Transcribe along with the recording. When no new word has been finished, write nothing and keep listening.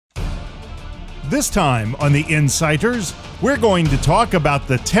This time on The Insiders, we're going to talk about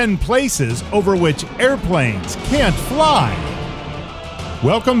the 10 places over which airplanes can't fly.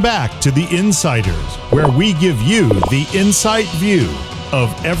 Welcome back to The Insiders, where we give you the insight view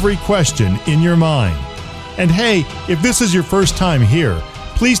of every question in your mind. And hey, if this is your first time here,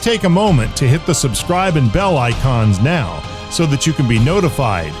 please take a moment to hit the subscribe and bell icons now so that you can be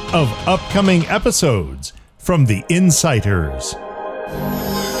notified of upcoming episodes from The Insiders.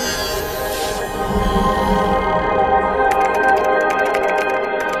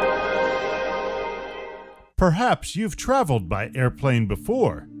 Perhaps you've traveled by airplane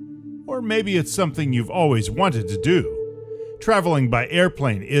before, or maybe it's something you've always wanted to do. Traveling by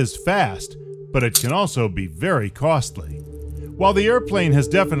airplane is fast, but it can also be very costly. While the airplane has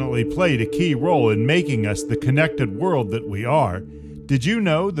definitely played a key role in making us the connected world that we are, did you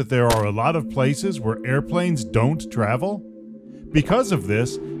know that there are a lot of places where airplanes don't travel? Because of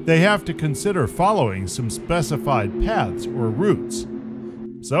this, they have to consider following some specified paths or routes.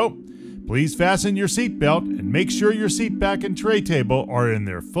 So, please fasten your seatbelt and make sure your seat back and tray table are in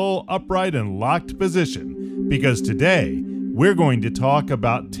their full upright and locked position, because today we're going to talk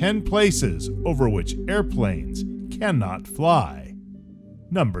about 10 places over which airplanes cannot fly.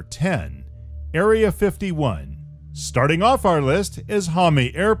 Number 10. Area 51. Starting off our list is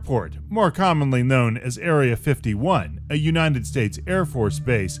Hami Airport, more commonly known as Area 51, a United States Air Force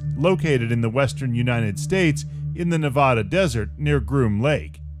base located in the western United States in the Nevada desert near Groom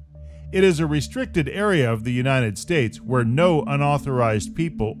Lake. It is a restricted area of the United States where no unauthorized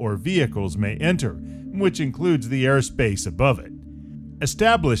people or vehicles may enter, which includes the airspace above it.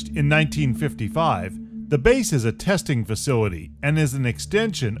 Established in 1955, the base is a testing facility and is an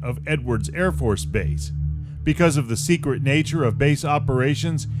extension of Edwards Air Force Base. Because of the secret nature of base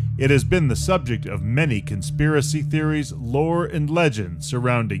operations, it has been the subject of many conspiracy theories, lore, and legends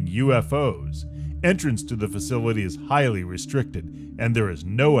surrounding UFOs. Entrance to the facility is highly restricted, and there is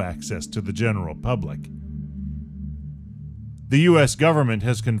no access to the general public. The U.S. government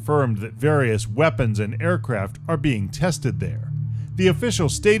has confirmed that various weapons and aircraft are being tested there. The official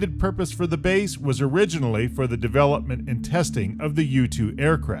stated purpose for the base was originally for the development and testing of the U-2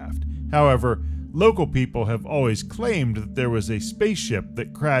 aircraft. However, local people have always claimed that there was a spaceship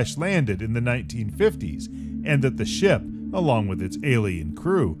that crash-landed in the 1950s, and that the ship, along with its alien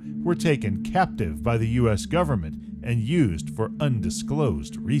crew, were taken captive by the U.S. government and used for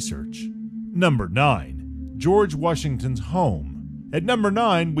undisclosed research. Number 9. George Washington's home. At number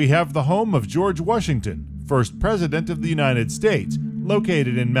 9, we have the home of George Washington, first President of the United States,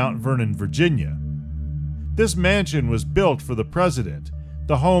 located in Mount Vernon, Virginia. This mansion was built for the President.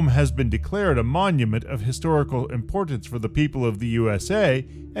 The home has been declared a monument of historical importance for the people of the USA,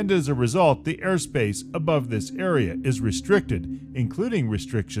 and as a result, the airspace above this area is restricted, including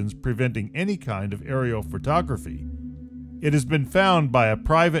restrictions preventing any kind of aerial photography. It has been found by a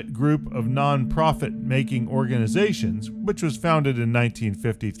private group of non-profit-making organizations, which was founded in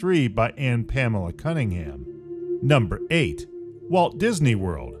 1953 by Anne Pamela Cunningham. Number 8. Walt Disney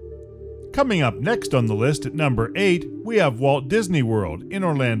World. Coming up next on the list at number 8, we have Walt Disney World in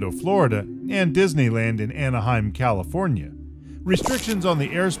Orlando, Florida, and Disneyland in Anaheim, California. Restrictions on the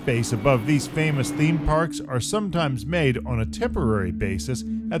airspace above these famous theme parks are sometimes made on a temporary basis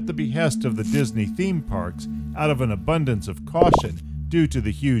at the behest of the Disney theme parks out of an abundance of caution due to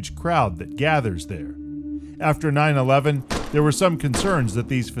the huge crowd that gathers there. After 9/11, there were some concerns that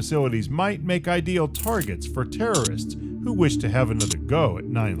these facilities might make ideal targets for terrorists who wish to have another go at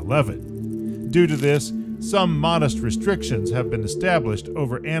 9/11. Due to this, some modest restrictions have been established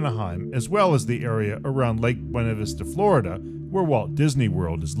over Anaheim as well as the area around Lake Buena Vista, Florida, where Walt Disney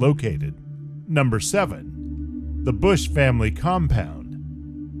World is located. Number 7. The Bush Family Compound.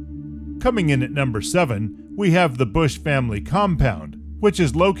 Coming in at number 7, we have the Bush Family Compound, which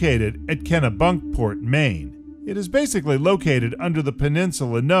is located at Kennebunkport, Maine. It is basically located under the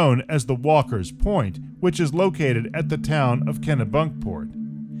peninsula known as the Walker's Point, which is located at the town of Kennebunkport.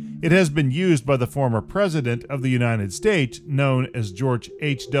 It has been used by the former President of the United States, known as George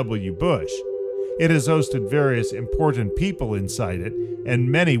H.W. Bush. It has hosted various important people inside it,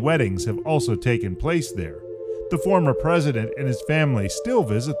 and many weddings have also taken place there. The former president and his family still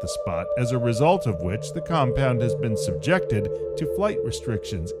visit the spot, as a result of which the compound has been subjected to flight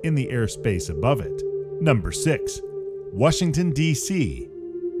restrictions in the airspace above it. Number 6. Washington, D.C.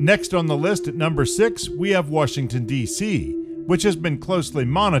 Next on the list at number 6, we have Washington, D.C., which has been closely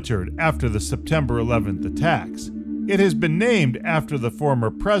monitored after the September 11th attacks. It has been named after the former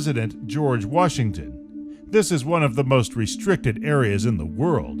President George Washington. This is one of the most restricted areas in the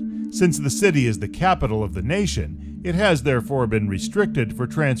world. Since the city is the capital of the nation, it has therefore been restricted for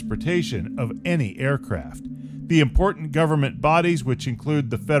transportation of any aircraft. The important government bodies, which include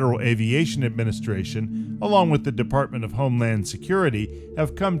the Federal Aviation Administration, along with the Department of Homeland Security,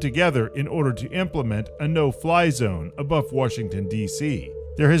 have come together in order to implement a no-fly zone above Washington, D.C.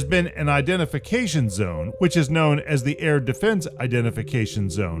 There has been an identification zone, which is known as the Air Defense Identification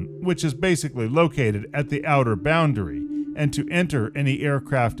Zone, which is basically located at the outer boundary, and to enter any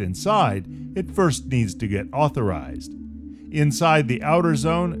aircraft inside, it first needs to get authorized. Inside the outer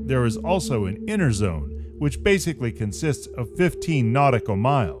zone, there is also an inner zone, which basically consists of 15 nautical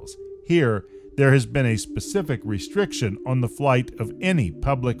miles. Here, there has been a specific restriction on the flight of any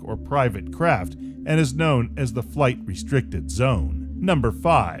public or private craft and is known as the Flight Restricted Zone. Number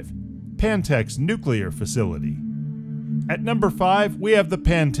 5. Pantex Nuclear Facility. At number 5, we have the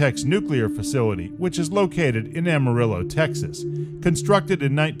Pantex Nuclear Facility, which is located in Amarillo, Texas. Constructed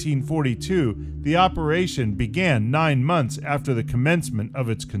in 1942, the operation began 9 months after the commencement of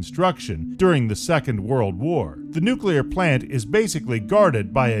its construction during the Second World War. The nuclear plant is basically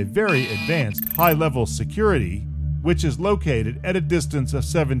guarded by a very advanced high-level security, which is located at a distance of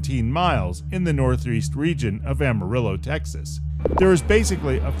 17 miles in the northeast region of Amarillo, Texas. There is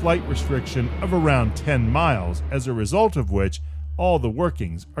basically a flight restriction of around 10 miles, as a result of which all the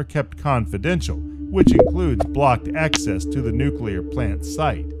workings are kept confidential, which includes blocked access to the nuclear plant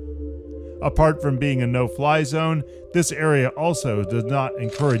site. Apart from being a no-fly zone, this area also does not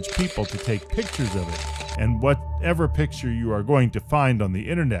encourage people to take pictures of it, and whatever picture you are going to find on the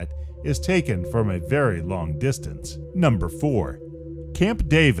internet is taken from a very long distance. Number 4. Camp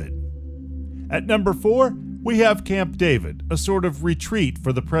David. At number 4, we have Camp David, a sort of retreat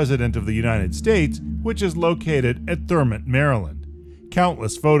for the President of the United States, which is located at Thurmont, Maryland.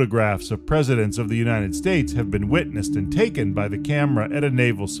 Countless photographs of presidents of the United States have been witnessed and taken by the camera at a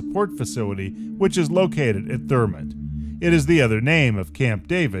naval support facility, which is located at Thurmont. It is the other name of Camp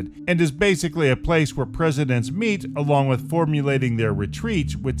David, and is basically a place where presidents meet along with formulating their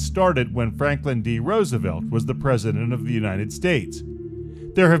retreats, which started when Franklin D. Roosevelt was the President of the United States.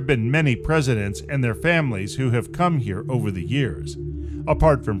 There have been many presidents and their families who have come here over the years.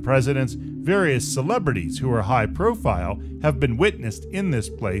 Apart from presidents, various celebrities who are high profile have been witnessed in this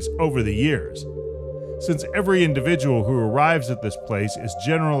place over the years. Since every individual who arrives at this place is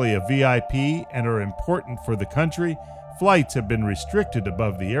generally a VIP and are important for the country, flights have been restricted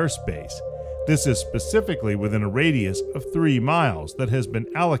above the airspace. This is specifically within a radius of 3 miles that has been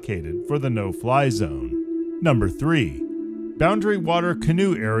allocated for the no-fly zone. Number 3. Boundary Water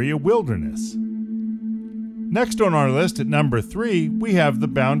Canoe Area Wilderness. Next on our list at number 3, we have the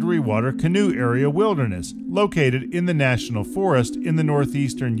Boundary Water Canoe Area Wilderness, located in the National Forest in the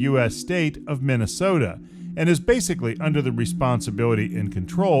northeastern U.S. state of Minnesota, and is basically under the responsibility and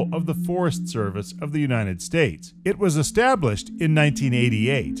control of the Forest Service of the United States. It was established in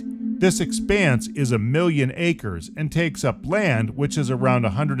 1988. This expanse is 1 million acres and takes up land which is around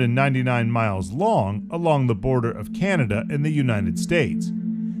 199 miles long along the border of Canada and the United States.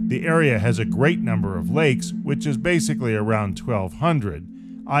 The area has a great number of lakes, which is basically around 1,200,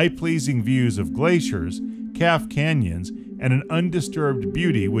 eye-pleasing views of glaciers, calf canyons, and an undisturbed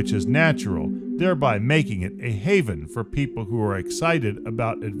beauty which is natural, thereby making it a haven for people who are excited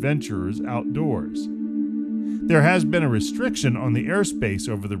about adventurers outdoors. There has been a restriction on the airspace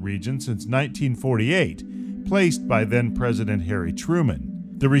over the region since 1948, placed by then-President Harry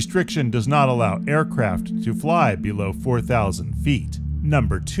Truman. The restriction does not allow aircraft to fly below 4,000 feet.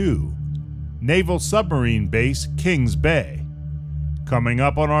 Number 2. Naval Submarine Base Kings Bay. Coming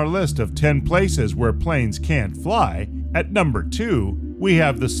up on our list of 10 places where planes can't fly, at number 2, we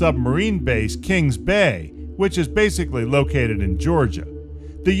have the submarine base Kings Bay, which is basically located in Georgia.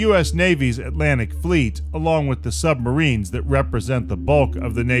 The U.S. Navy's Atlantic Fleet, along with the submarines that represent the bulk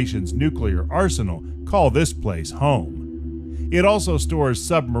of the nation's nuclear arsenal, call this place home. It also stores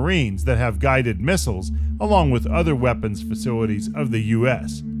submarines that have guided missiles, along with other weapons facilities of the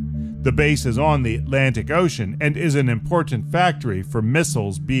U.S. The base is on the Atlantic Ocean and is an important factory for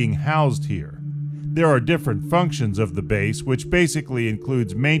missiles being housed here. There are different functions of the base, which basically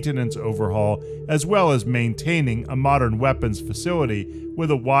includes maintenance overhaul as well as maintaining a modern weapons facility with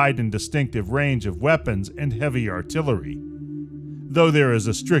a wide and distinctive range of weapons and heavy artillery. Though there is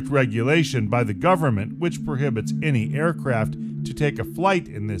a strict regulation by the government which prohibits any aircraft to take a flight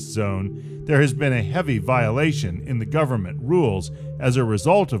in this zone, there has been a heavy violation in the government rules, as a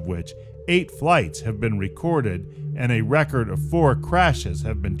result of which 8 flights have been recorded and a record of 4 crashes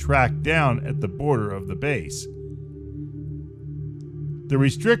have been tracked down at the border of the base. The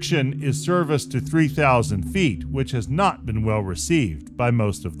restriction is service to 3,000 feet, which has not been well received by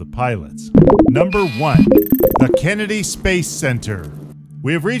most of the pilots. Number 1. The Kennedy Space Center.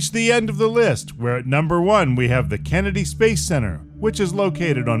 We have reached the end of the list, where at number 1 we have the Kennedy Space Center, which is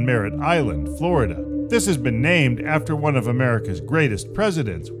located on Merritt Island, Florida. This has been named after one of America's greatest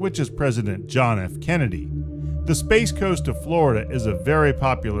presidents, which is President John F. Kennedy. The Space Coast of Florida is a very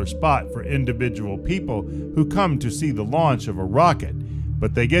popular spot for individual people who come to see the launch of a rocket,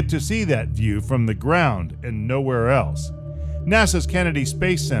 but they get to see that view from the ground and nowhere else. NASA's Kennedy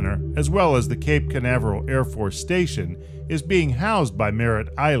Space Center, as well as the Cape Canaveral Air Force Station, is being housed by Merritt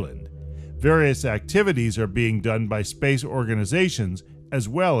Island. Various activities are being done by space organizations as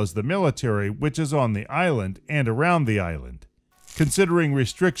well as the military, which is on the island and around the island. Considering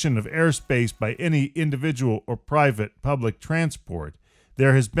restriction of airspace by any individual or private public transport,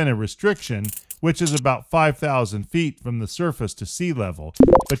 there has been a restriction which is about 5,000 feet from the surface to sea level,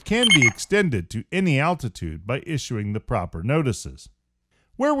 but can be extended to any altitude by issuing the proper notices.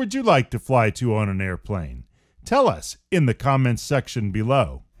 Where would you like to fly to on an airplane? Tell us in the comments section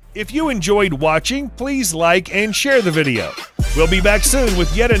below. If you enjoyed watching, please like and share the video. We'll be back soon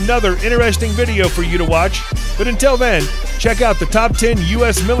with yet another interesting video for you to watch, but until then, check out the top 10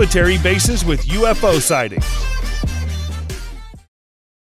 U.S. military bases with UFO sightings.